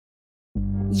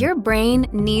Your brain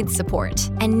needs support,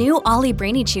 and new Ollie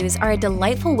Brainy Chews are a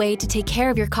delightful way to take care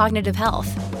of your cognitive health.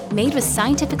 Made with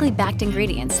scientifically backed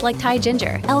ingredients like Thai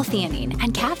ginger, L-theanine,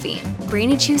 and caffeine,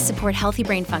 Brainy Chews support healthy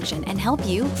brain function and help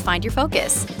you find your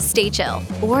focus, stay chill,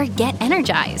 or get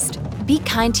energized. Be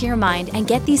kind to your mind and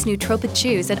get these nootropic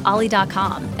chews at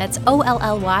ollie.com. That's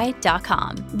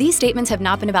OLLY.com. These statements have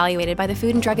not been evaluated by the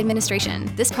Food and Drug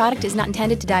Administration. This product is not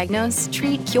intended to diagnose,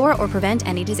 treat, cure, or prevent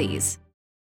any disease.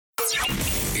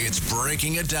 It's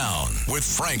Breaking It Down with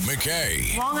Frank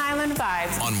McKay. Long Island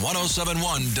Vibes. On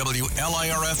 107.1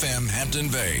 WLIR-FM Hampton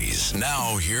Bays.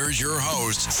 Now, here's your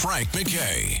host, Frank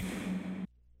McKay.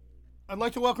 I'd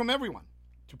like to welcome everyone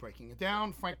to Breaking It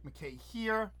Down. Frank McKay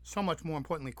here. So much more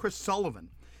importantly, Chris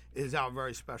Sullivan is our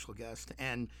very special guest.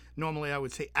 And normally I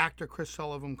would say actor Chris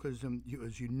Sullivan because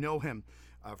as you know him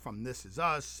from This Is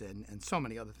Us and so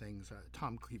many other things.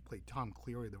 He played Tom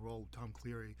Cleary, the role of Tom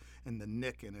Cleary in The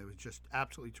Nick, and it was just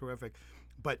absolutely terrific.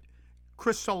 But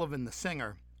Chris Sullivan, the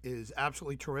singer, is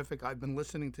absolutely terrific. I've been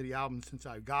listening to the album since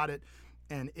I got it,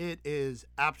 and it is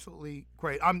absolutely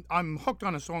great. I'm hooked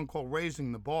on a song called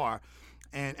Raising the Bar,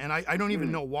 and I don't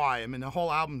even know why. I mean, the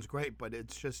whole album's great, but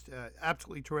it's just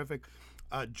absolutely terrific.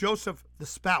 Joseph the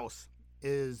Spouse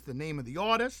is the name of the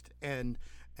artist, and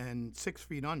 6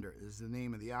 Feet Under is the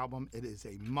name of the album. It is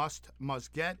a must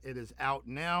get. It is out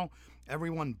now.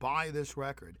 Everyone buy this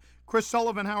record. Chris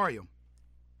Sullivan, how are you?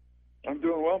 I'm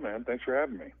doing well, man. Thanks for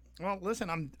having me. Well,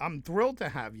 listen, I'm thrilled to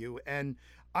have you. And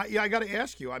I got to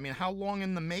ask you, I mean, how long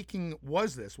in the making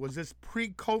was this? Was this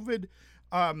pre-COVID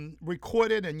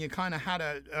recorded and you kind of had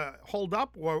to hold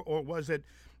up, or was it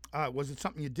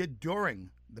something you did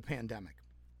during the pandemic?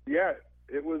 Yeah,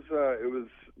 it was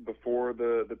before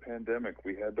the pandemic.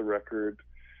 We had the record.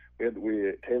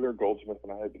 Taylor Goldsmith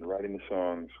and I had been writing the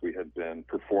songs. We had been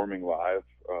performing live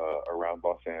around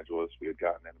Los Angeles. We had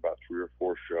gotten in about 3 or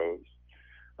 4 shows,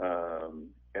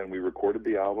 and we recorded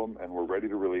the album and were ready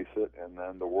to release it. And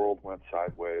then the world went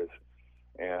sideways,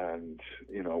 and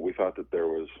we thought that there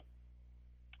were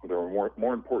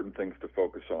more important things to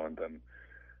focus on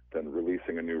than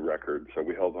releasing a new record. So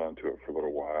we held on to it for a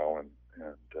little while, and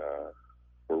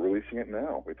we're releasing it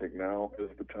now. We think now is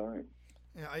the time.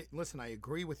 Yeah, I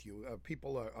agree with you.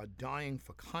 People are dying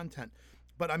for content,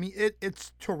 but I mean,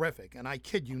 it's terrific, and I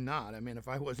kid you not. I mean, if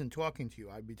I wasn't talking to you,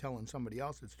 I'd be telling somebody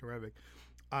else it's terrific.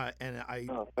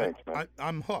 Thanks, man.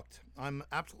 I'm hooked. I'm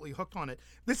absolutely hooked on it.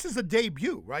 This is a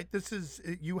debut, right?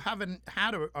 You haven't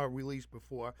had a release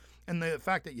before, and the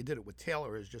fact that you did it with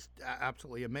Taylor is just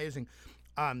absolutely amazing.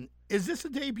 Is this a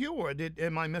debut, or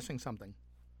am I missing something?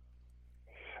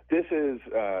 This is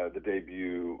the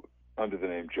debut under the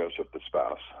name Joseph the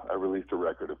Spouse. I released a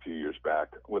record a few years back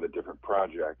with a different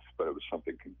project, but it was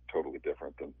something totally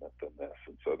different than this.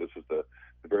 And so this is the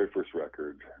very first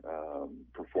record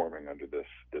performing under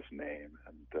this name.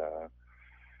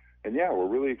 And yeah, we're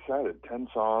really excited. 10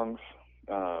 songs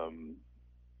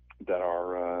that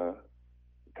are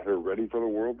ready for the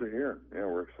world to hear. Yeah,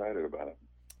 we're excited about it.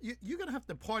 You're going to have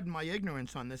to pardon my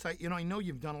ignorance on this. I know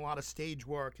you've done a lot of stage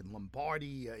work in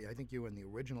Lombardi. I think you were in the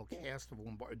original cast of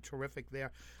Lombardi. Terrific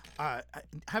there.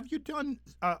 Have you done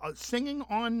singing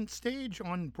on stage,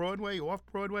 on Broadway, off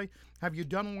Broadway? Have you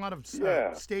done a lot of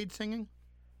stage singing?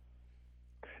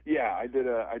 Yeah, I did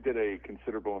a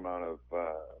considerable amount of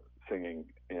singing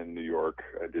in New York.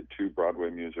 I did 2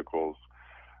 Broadway musicals.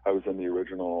 I was in the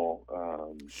original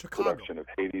production of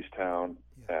Hadestown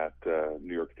at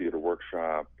New York Theater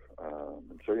Workshop.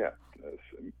 And so,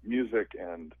 music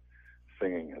and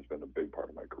singing has been a big part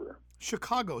of my career.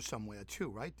 Chicago somewhere, too,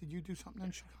 right? Did you do something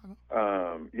in Chicago?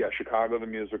 Chicago the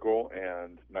musical,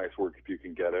 and Nice Work If You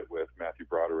Can Get It with Matthew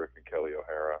Broderick and Kelly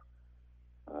O'Hara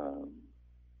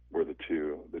were the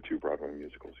two Broadway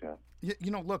musicals, yeah.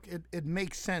 Look, it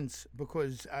makes sense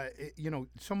because,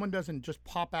 someone doesn't just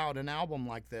pop out an album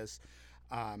like this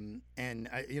and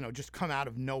just come out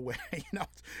of nowhere.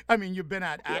 I mean, you've been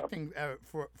at acting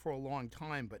for a long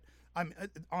time, but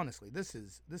honestly, this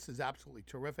is absolutely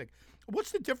terrific.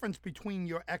 What's the difference between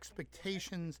your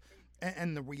expectations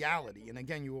and the reality? And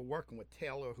again, you were working with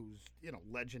Taylor, who's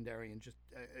legendary and just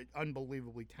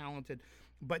unbelievably talented,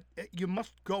 but you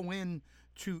must go in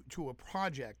to a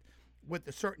project with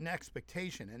a certain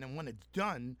expectation, and then when it's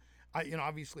done,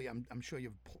 obviously I'm sure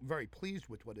you're very pleased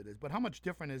with what it is, but how much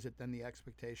different is it than the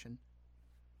expectation?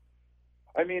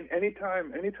 I mean,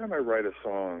 anytime I write a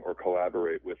song or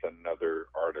collaborate with another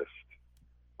artist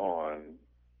on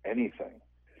anything,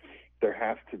 there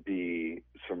has to be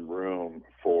some room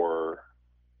for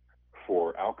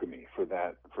alchemy, for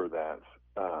that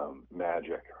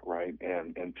magic, right?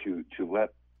 And to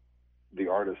let the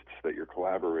artists that you're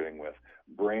collaborating with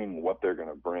bring what they're going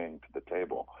to bring to the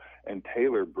table. And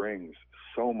Taylor brings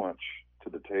so much to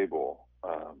the table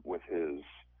with his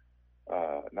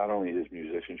not only his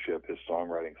musicianship, his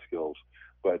songwriting skills,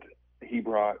 but he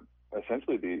brought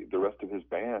essentially the rest of his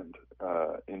band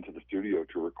into the studio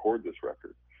to record this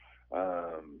record.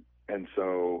 And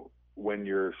so when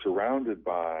you're surrounded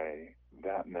by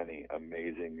that many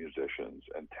amazing musicians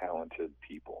and talented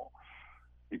people,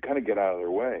 you kind of get out of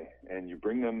their way and you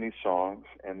bring them these songs,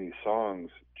 and these songs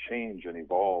change and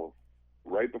evolve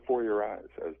right before your eyes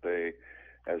as they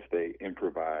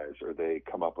improvise or they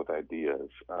come up with ideas.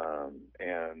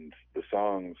 And the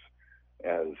songs,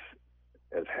 as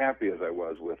happy as I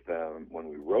was with them when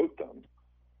we wrote them,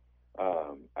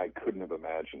 I couldn't have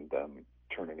imagined them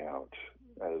turning out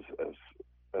as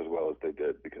well as they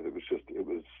did, because it was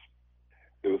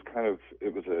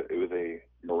a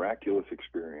miraculous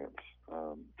experience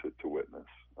to witness.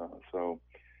 So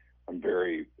I'm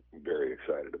very, very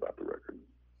excited about the record.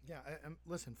 Yeah,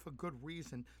 listen, for good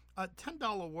reason.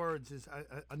 $10 Words is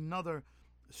another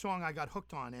song I got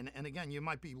hooked on, and again, you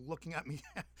might be looking at me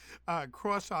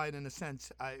cross-eyed in a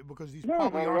sense, because these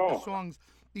probably aren't the songs.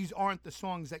 These aren't the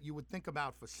songs that you would think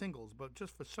about for singles, but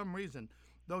just for some reason,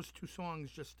 those two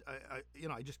songs just, I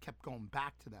just kept going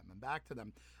back to them and back to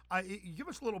them. Give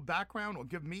us a little background, or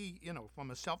give me,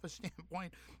 from a selfish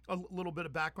standpoint, a little bit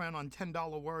of background on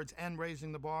 $10 Words and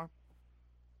Raising the Bar.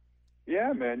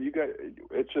 Yeah, man,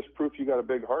 it's just proof you got a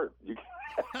big heart. You're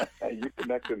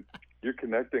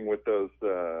connecting with those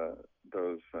kind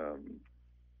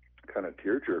of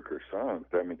tearjerker songs.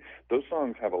 I mean, those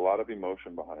songs have a lot of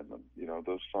emotion behind them.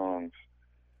 Those songs.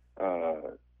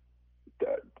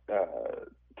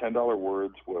 $10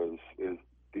 Words is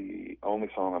the only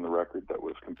song on the record that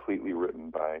was completely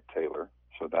written by Taylor.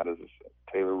 So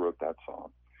Taylor wrote that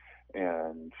song,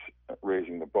 and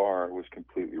Raising the Bar was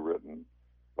completely written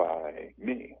by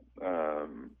me.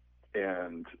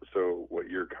 And so what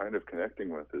you're kind of connecting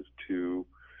with is two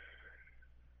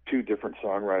different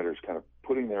songwriters kind of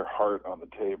putting their heart on the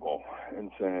table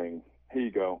and saying, here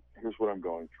you go, here's what I'm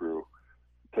going through,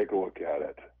 take a look at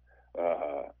it,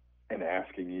 and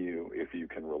asking you if you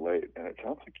can relate. And it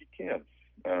sounds like you can.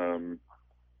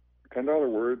 $10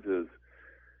 Words is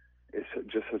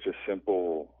just such a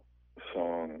simple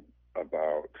song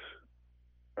about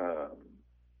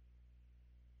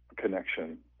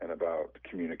connection and about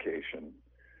communicating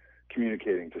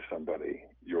to somebody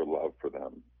your love for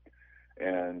them.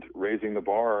 And Raising the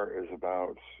Bar is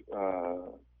about,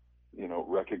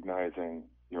 recognizing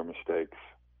your mistakes,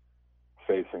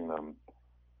 facing them,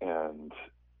 and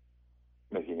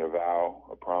making a vow,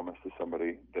 a promise to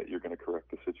somebody that you're going to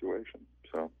correct the situation.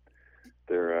 So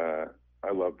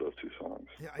I love those two songs.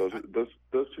 Yeah, those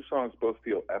two songs both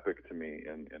feel epic to me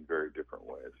in very different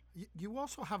ways. You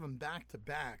also have them back to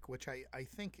back, which I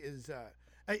think is,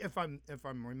 if I'm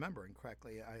remembering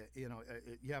correctly,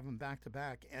 you have them back to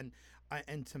back, and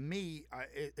to me,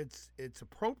 it's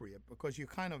appropriate, because you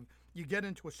get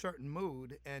into a certain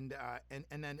mood, and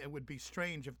then it would be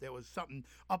strange if there was something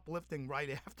uplifting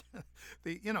right after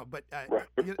right.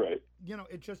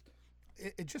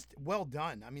 It just well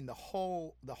done. I mean, the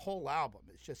whole album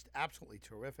is just absolutely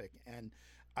terrific, and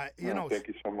thank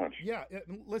you so much. Yeah,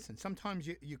 listen, sometimes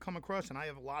you come across, and I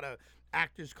have a lot of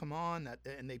actors come on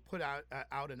and they put out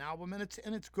an album, and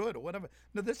it's good or whatever.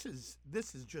 No, this is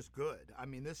just good. I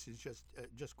mean, this is just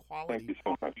quality. Thank you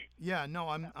so much. Yeah, no,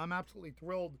 I'm absolutely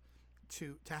thrilled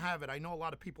to have it. I know a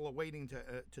lot of people are waiting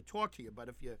to talk to you, but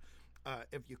if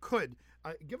you could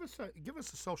give us a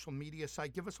social media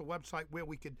site, give us a website where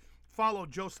we could follow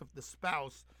Joseph the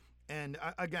Spouse. And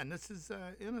again, this is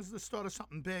the start of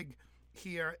something big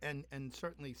here, and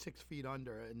certainly 6 Feet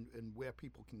Under, and where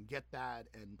people can get that,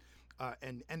 and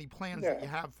any plans that you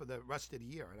have for the rest of the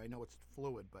year. And I know it's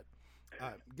fluid, but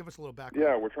give us a little background.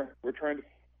 Yeah, we're trying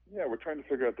to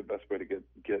figure out the best way to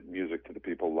get music to the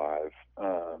people live.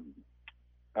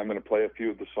 I'm going to play a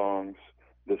few of the songs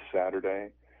this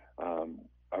Saturday.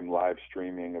 I'm live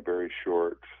streaming a very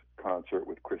short concert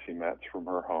with Chrissy Metz from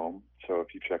her home. So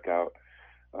if you check out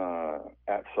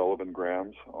at Sullivan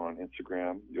Grams on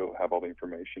Instagram, you'll have all the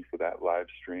information for that live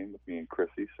stream with me and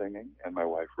Chrissy singing, and my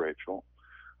wife Rachel.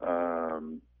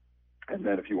 And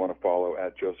then if you want to follow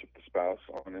at Joseph the Spouse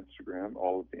on Instagram,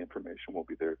 all of the information will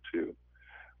be there too.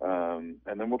 And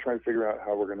then we'll try to figure out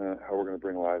how we're gonna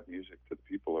bring live music to the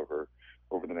people over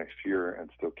the next year, and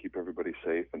still keep everybody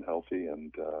safe and healthy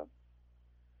and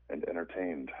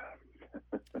entertained.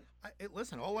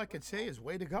 Listen, all I could say is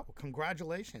way to go.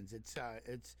 Congratulations. It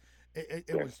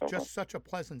was just such a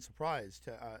pleasant surprise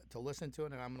to listen to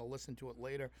it, and I'm going to listen to it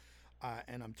later.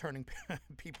 and I'm turning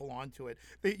people onto it.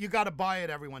 You got to buy it,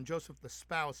 everyone. Joseph the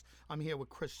Spouse. I'm here with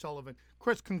Chris Sullivan.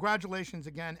 Chris, congratulations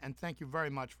again, and thank you very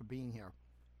much for being here.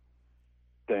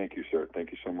 Thank you, sir.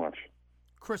 Thank you so much.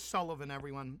 Chris Sullivan,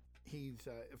 everyone. He's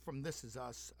from This Is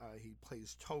Us. He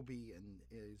plays Toby, and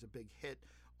is a big hit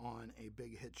on a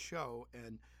big hit show.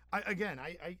 And I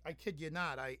kid you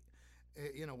not.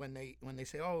 When they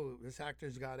say, "Oh, this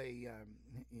actor's got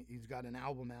he's got an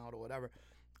album out or whatever,"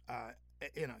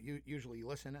 you usually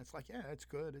listen. It's like, yeah, it's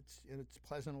good. It's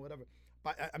pleasant or whatever.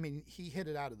 But I mean, he hit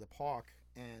it out of the park,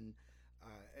 and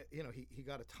he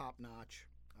got a top-notch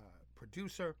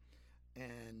producer.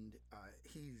 And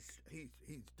he's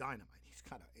dynamite. He's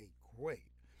got a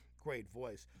great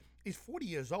voice. He's 40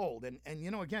 years old, and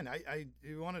again, I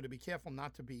wanted to be careful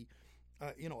not to be,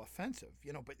 offensive.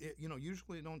 But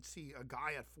usually you don't see a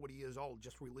guy at 40 years old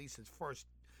just release his first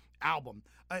album.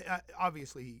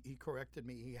 Obviously, he corrected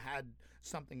me. He had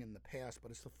something in the past, but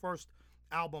it's the first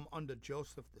album under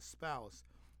Joseph the Spouse.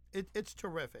 It's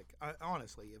terrific,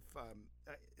 honestly.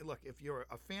 If you're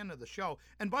a fan of the show,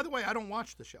 and by the way, I don't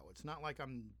watch the show. It's not like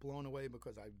I'm blown away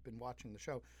because I've been watching the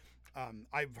show.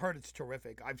 I've heard it's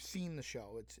terrific. I've seen the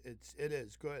show. It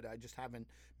is good. I just haven't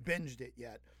binged it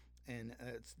yet, and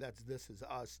that's This Is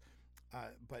Us.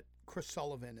 But Chris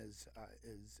Sullivan is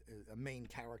a main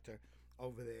character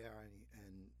over there,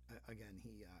 and again,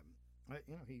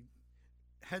 he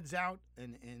heads out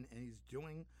and he's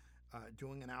doing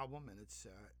an album, and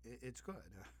it's good.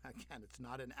 Again, it's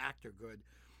not an actor good,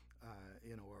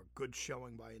 or a good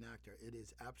showing by an actor. It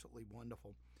is absolutely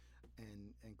wonderful,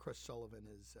 and Chris Sullivan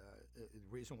is the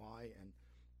reason why, and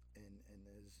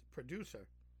his producer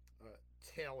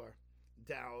Taylor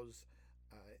Dow's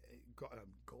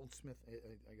Goldsmith.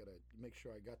 I gotta make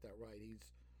sure I got that right.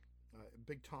 He's a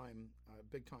big time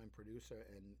producer,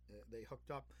 and they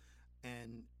hooked up,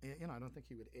 and I don't think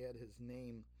he would add his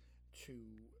name to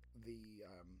the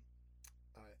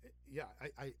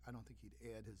I don't think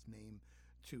he'd add his name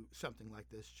to something like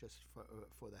this just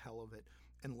for the hell of it,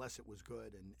 unless it was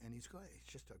good, and he's good.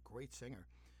 He's just a great singer.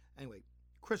 Anyway,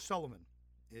 Chris Sullivan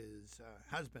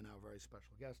has been our very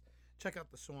special guest. Check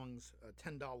out the songs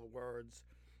 $10 Words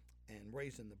and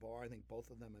Raising the Bar. I think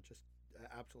both of them are just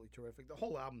absolutely terrific. The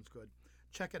whole album's good.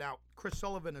 Check it out. Chris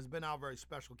Sullivan has been our very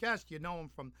special guest. You know him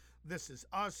from This Is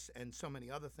Us and so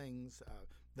many other things.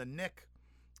 The Nick,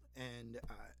 and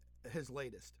his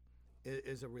latest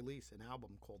is a release, an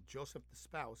album called Joseph the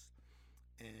Spouse,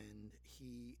 and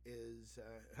he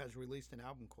has released an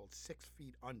album called 6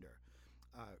 Feet Under.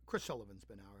 Chris Sullivan's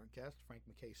been our guest. Frank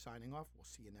McKay signing off. We'll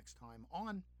see you next time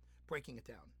on Breaking It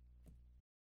Down.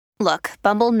 Look,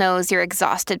 Bumble knows you're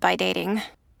exhausted by dating.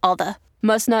 All the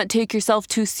must not take yourself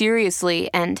too seriously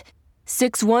and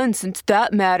 6'1" since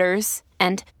that matters.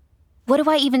 And what do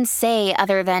I even say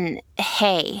other than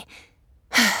hey?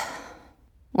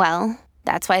 Well,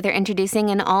 that's why they're introducing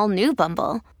an all-new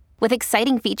Bumble, with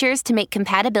exciting features to make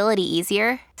compatibility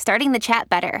easier, starting the chat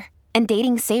better, and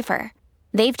dating safer.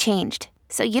 They've changed,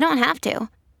 so you don't have to.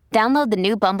 Download the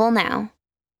new Bumble now.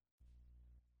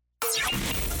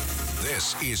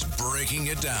 This is Breaking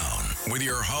It Down with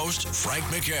your host, Frank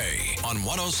McKay, on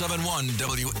 107.1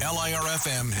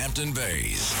 WLIR-FM Hampton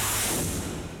Bays.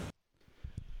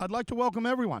 I'd like to welcome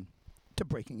everyone to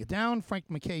Breaking It Down. Frank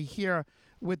McKay here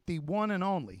with the one and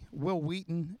only Will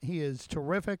Wheaton. He is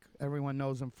terrific. Everyone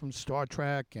knows him from Star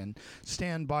Trek and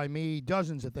Stand By Me,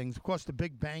 dozens of things. Of course, The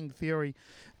Big Bang Theory,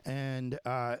 and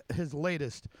his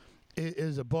latest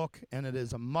is a book, and it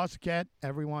is a must-get.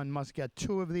 Everyone must get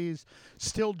 2 of these.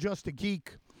 Still Just a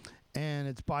Geek, and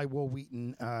it's by Will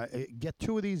Wheaton. Get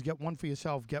 2 of these. Get one for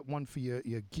yourself. Get one for your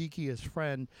geekiest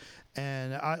friend.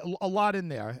 And a lot in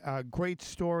there. Great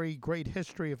story, great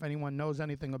history. If anyone knows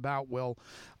anything about Will,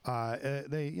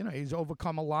 he's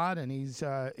overcome a lot, and he's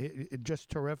just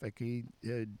terrific. He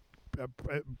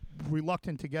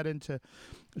reluctant to get into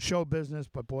show business,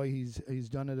 but boy, he's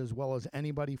done it as well as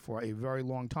anybody for a very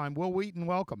long time. Will Wheaton,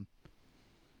 welcome.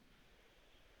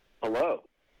 Hello.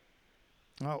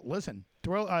 Oh, listen,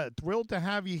 thrilled to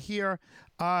have you here.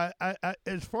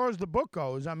 As far as the book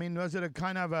goes, I mean, was it a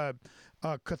kind of a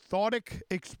cathartic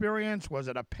experience? Was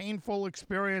it a painful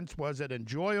experience? Was it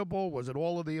enjoyable? Was it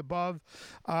all of the above?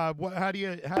 How do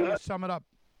you sum it up?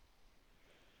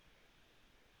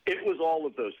 It was all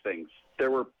of those things. There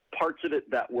were parts of it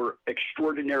that were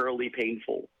extraordinarily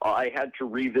painful. I had to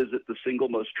revisit the single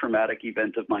most traumatic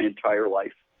event of my entire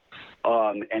life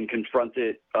and confront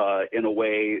it in a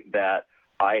way that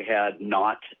I had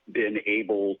not been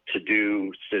able to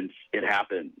do since it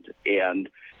happened. And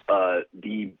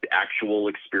the actual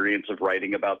experience of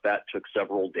writing about that took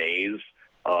several days.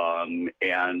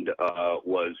 and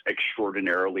was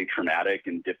extraordinarily traumatic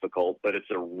and difficult, but it's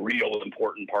a real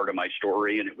important part of my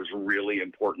story, and it was really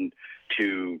important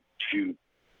to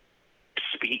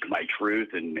speak my truth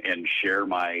and share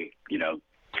my,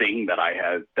 thing that I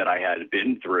had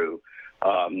been through.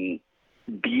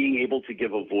 Being able to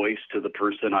give a voice to the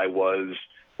person I was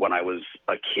when I was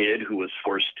a kid who was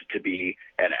forced to be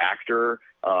an actor,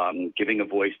 giving a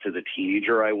voice to the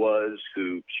teenager I was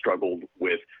who struggled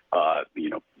with,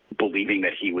 believing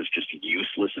that he was just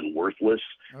useless and worthless,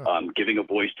 giving a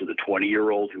voice to the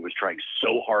 20-year-old who was trying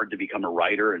so hard to become a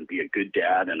writer and be a good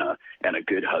dad and a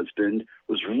good husband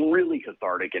was really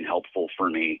cathartic and helpful for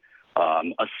me.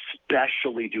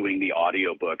 Especially doing the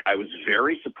audiobook. I was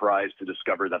very surprised to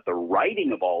discover that the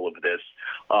writing of all of this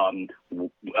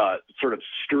sort of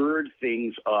stirred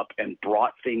things up and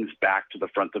brought things back to the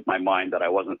front of my mind that I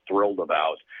wasn't thrilled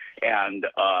about. And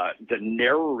the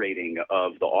narrating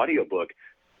of the audiobook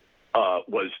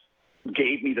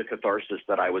gave me the catharsis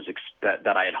that I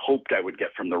had hoped I would get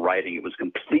from the writing. It was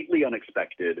completely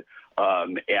unexpected,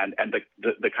 and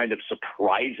the kind of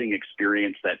surprising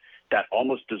experience that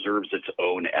almost deserves its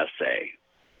own essay.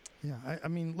 Yeah, I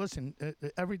mean, listen,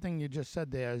 everything you just said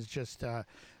there is just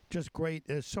great.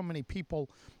 There's so many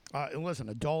people, listen,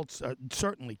 adults,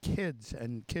 certainly kids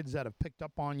that have picked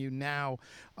up on you now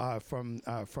from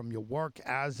your work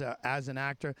as an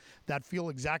actor that feel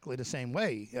exactly the same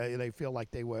way. They feel like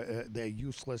they're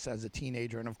useless as a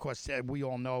teenager, and of course we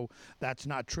all know that's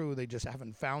not true. They just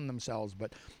haven't found themselves.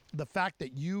 But the fact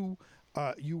that you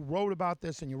wrote about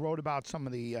this and you wrote about some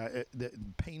of the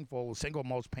single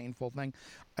most painful thing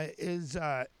is,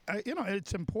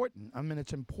 it's important. I mean,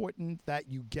 it's important that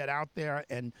you get out there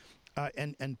and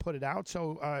put it out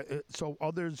so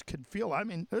others can feel. I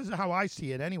mean, this is how I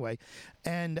see it anyway.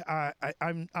 And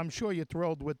I'm sure you're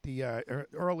thrilled with the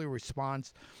early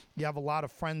response. You have a lot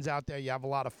of friends out there. You have a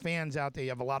lot of fans out there. You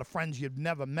have a lot of friends you've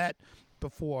never met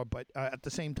before, but at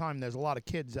the same time, there's a lot of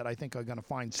kids that I think are going to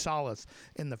find solace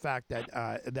in the fact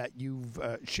that you've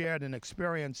shared an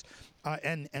experience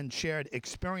and shared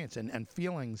experience and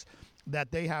feelings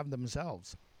that they have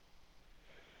themselves.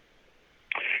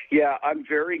 Yeah, I'm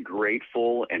very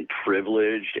grateful and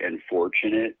privileged and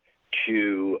fortunate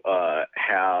to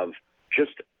have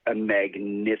just a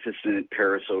magnificent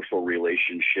parasocial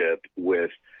relationship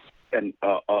with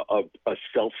a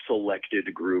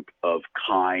self-selected group of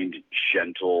kind,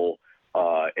 gentle,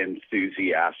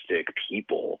 enthusiastic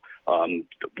people.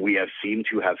 We have seemed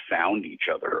to have found each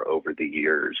other over the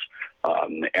years,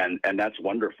 and that's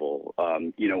wonderful.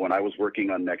 When I was working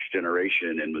on Next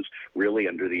Generation and was really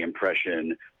under the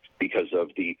impression, because of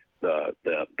the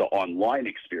online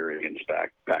experience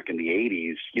back in the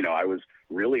 80s, I was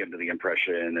really under the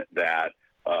impression that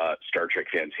Star Trek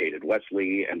fans hated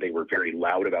Wesley, and they were very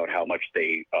loud about how much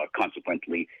they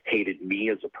consequently hated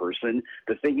me as a person.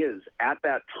 The thing is, at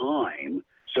that time,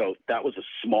 so that was a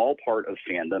small part of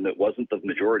fandom. It wasn't the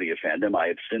majority of fandom. I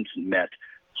have since met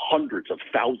hundreds of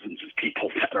thousands of people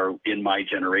that are in my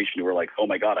generation who were like, oh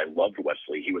my God, I loved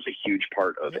Wesley. He was a huge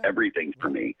part of everything for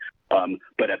me.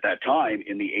 But at that time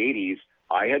in the 80s,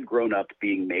 I had grown up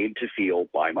being made to feel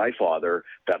by my father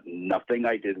that nothing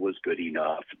I did was good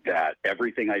enough, that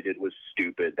everything I did was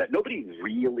stupid, that nobody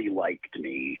really liked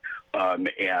me,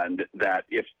 and that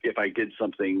if I did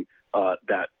something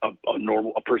that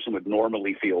a person would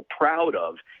normally feel proud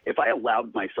of, if I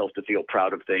allowed myself to feel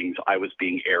proud of things, I was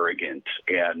being arrogant,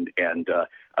 and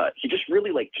he just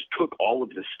really just took all of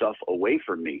this stuff away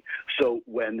from me. So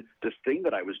when this thing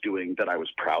that I was doing that I was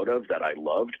proud of, that I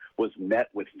loved, was met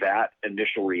with that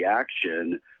initial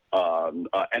reaction,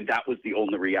 and that was the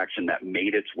only reaction that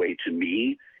made its way to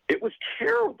me, it was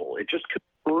terrible. It just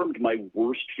confirmed my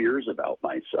worst fears about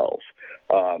myself.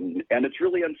 And it's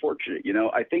really unfortunate.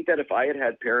 I think that if I had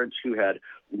had parents who had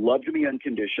loved me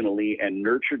unconditionally and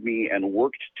nurtured me and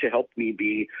worked to help me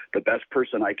be the best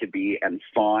person I could be and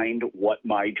find what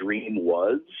my dream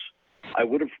was, I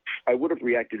would have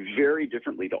reacted very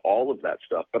differently to all of that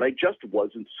stuff. But I just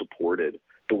wasn't supported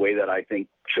the way that I think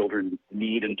children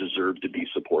need and deserve to be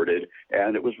supported.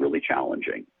 And it was really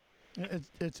challenging.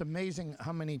 It's amazing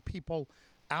how many people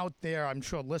out there, I'm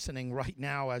sure, listening right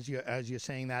now as you're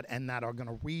saying that, and that are going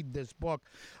to read this book,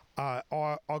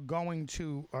 are going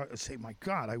to say, "My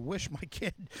God, I wish my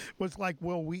kid was like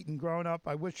Will Wheaton growing up.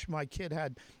 I wish my kid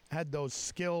had those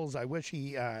skills. I wish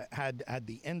he had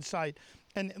the insight."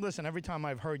 And listen, every time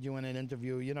I've heard you in an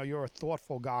interview, you're a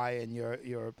thoughtful guy, and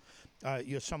you're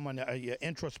someone you're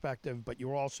introspective, but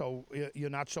you're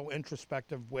not so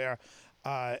introspective where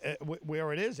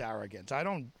it is arrogance.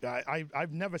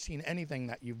 I've never seen anything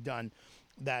that you've done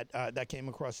that came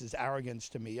across as arrogance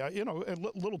to me. A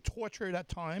little tortured at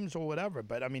times or whatever.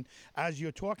 But I mean, as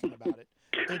you're talking about it,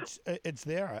 it's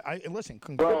there. Listen.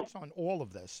 Congrats on all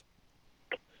of this.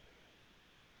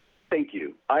 Thank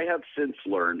you. I have since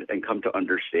learned and come to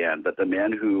understand that the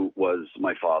man who was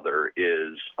my father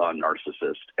is a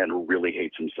narcissist and really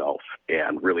hates himself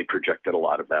and really projected a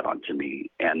lot of that onto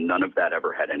me. And none of that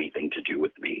ever had anything to do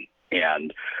with me.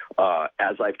 And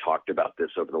as I've talked about this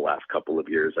over the last couple of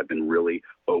years, I've been really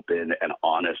open and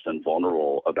honest and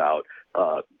vulnerable about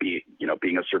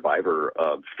being a survivor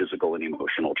of physical and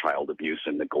emotional child abuse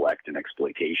and neglect and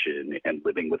exploitation and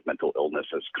living with mental illness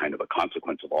as kind of a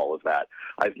consequence of all of that.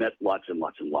 I've met lots and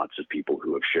lots and lots of people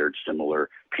who have shared similar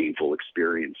painful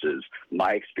experiences.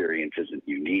 My experience isn't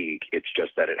unique. It's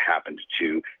just that it happened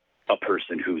to a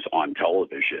person who's on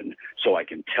television. So I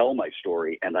can tell my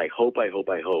story, and I hope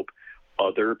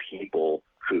other people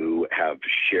who have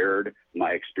shared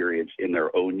my experience in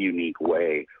their own unique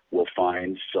way will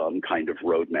find some kind of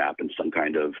roadmap and some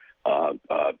kind of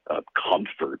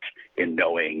comfort in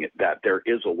knowing that there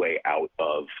is a way out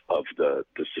of the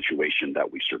situation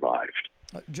that we survived.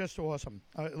 Just awesome.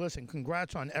 Listen,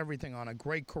 congrats on everything, on a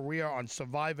great career, on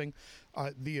surviving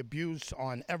the abuse,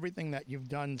 on everything that you've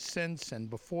done since and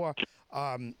before.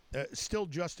 Still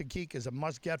Just a Geek is a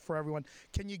must-get for everyone.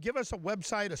 Can you give us a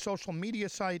website, a social media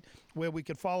site where we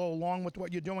could follow along with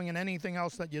what you're doing and anything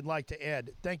else that you'd like to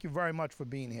add? Thank you very much for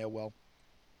being here, Will.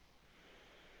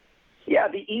 Yeah,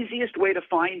 the easiest way to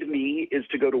find me is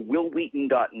to go to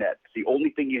willwheaton.net. It's the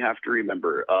only thing you have to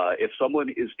remember. If someone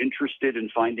is interested in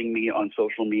finding me on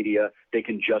social media, they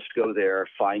can just go there,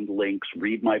 find links,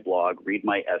 read my blog, read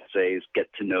my essays,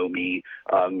 get to know me.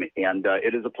 And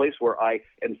it is a place where I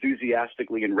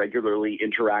enthusiastically and regularly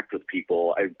interact with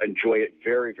people. I enjoy it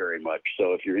very, very much.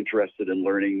 So if you're interested in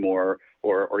learning more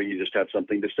or you just have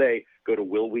something to say, go to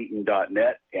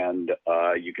willwheaton.net and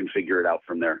you can figure it out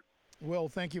from there. Will,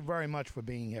 thank you very much for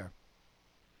being here.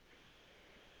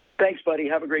 Thanks, buddy.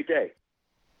 Have a great day.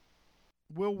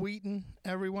 Will Wheaton,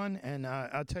 everyone, and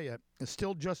I'll tell you, it's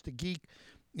Still Just a Geek.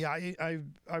 Yeah,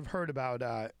 I've heard about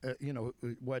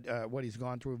what he's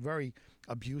gone through. Very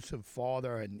abusive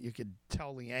father, and you could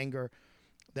tell the anger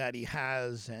that he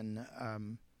has. And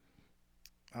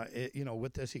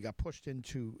with this, he got pushed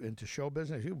into show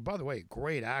business. He, by the way,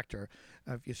 great actor.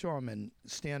 If you saw him in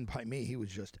Stand By Me, he was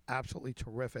just absolutely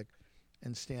terrific.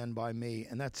 And Stand By Me,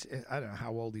 and that's, I don't know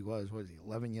how old he was. Was he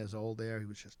 11 years old there? He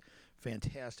was just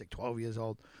fantastic. 12 years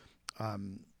old.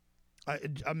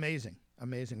 Amazing.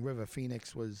 River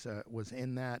Phoenix was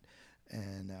in that,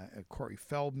 and Corey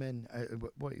Feldman.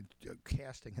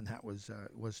 Casting in that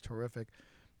was terrific.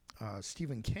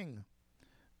 Stephen King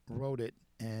wrote it,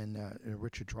 and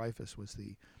Richard Dreyfuss was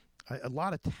a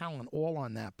lot of talent all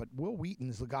on that. But Will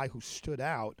Wheaton's the guy who stood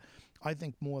out, I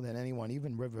think, more than anyone.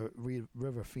 Even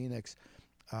River Phoenix,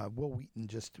 Will Wheaton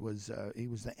just was he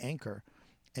was the anchor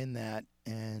in that,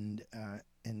 and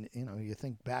you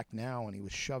think back now, and he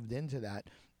was shoved into that,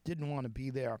 didn't want to be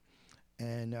there,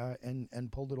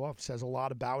 and pulled it off. Says a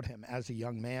lot about him as a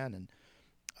young man, and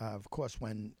of course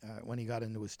when he got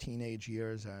into his teenage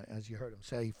years, as you heard him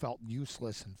say, he felt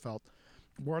useless and felt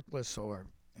worthless or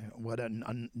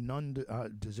none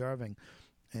deserving,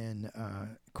 and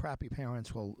crappy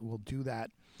parents will do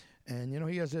that. And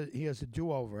he has a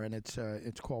do-over, and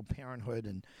it's called parenthood,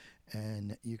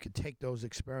 and you could take those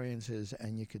experiences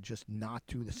and you could just not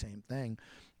do the same thing.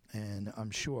 And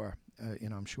I'm sure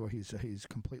he's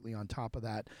completely on top of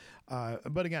that.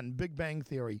 But again, Big Bang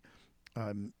Theory,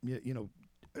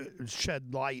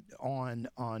 shed light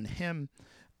on him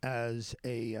as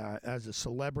a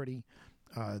celebrity.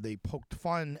 They poked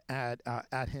fun at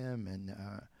him,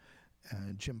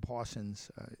 and Jim Parsons,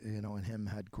 and him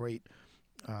had great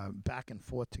back and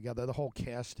forth together. The whole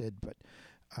cast did, but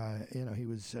he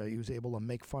was able to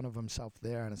make fun of himself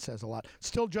there, and it says a lot.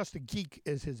 Still Just a Geek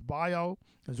is his bio,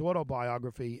 his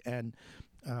autobiography, and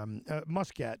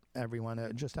must get,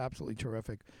 everyone. Just absolutely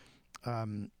terrific.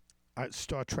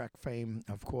 Star Trek fame,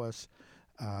 of course.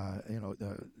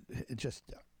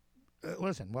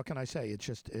 Listen, what can I say?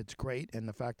 It's great, and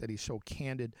the fact that he's so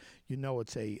candid,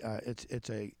 it's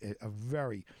a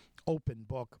very open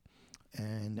book,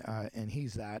 and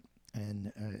he's that.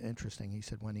 And interesting, he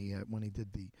said when he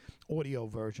did the audio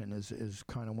version is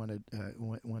kind of when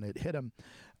it hit him,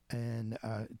 and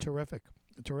terrific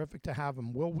to have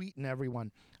him. Will Wheaton,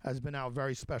 everyone, has been our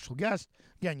very special guest.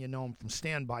 Again, you know him from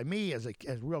Stand By Me as a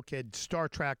real kid, Star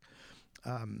Trek.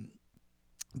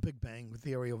 Big Bang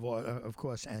Theory, of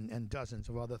course, and dozens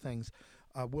of other things.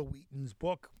 Will Wheaton's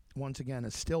book, once again,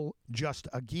 is Still Just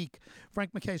a Geek.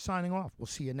 Frank McKay signing off. We'll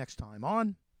see you next time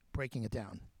on Breaking It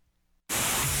Down.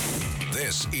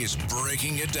 This is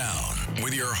Breaking It Down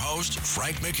with your host,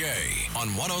 Frank McKay, on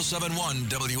 107.1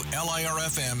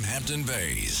 WLIR-FM Hampton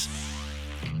Bays.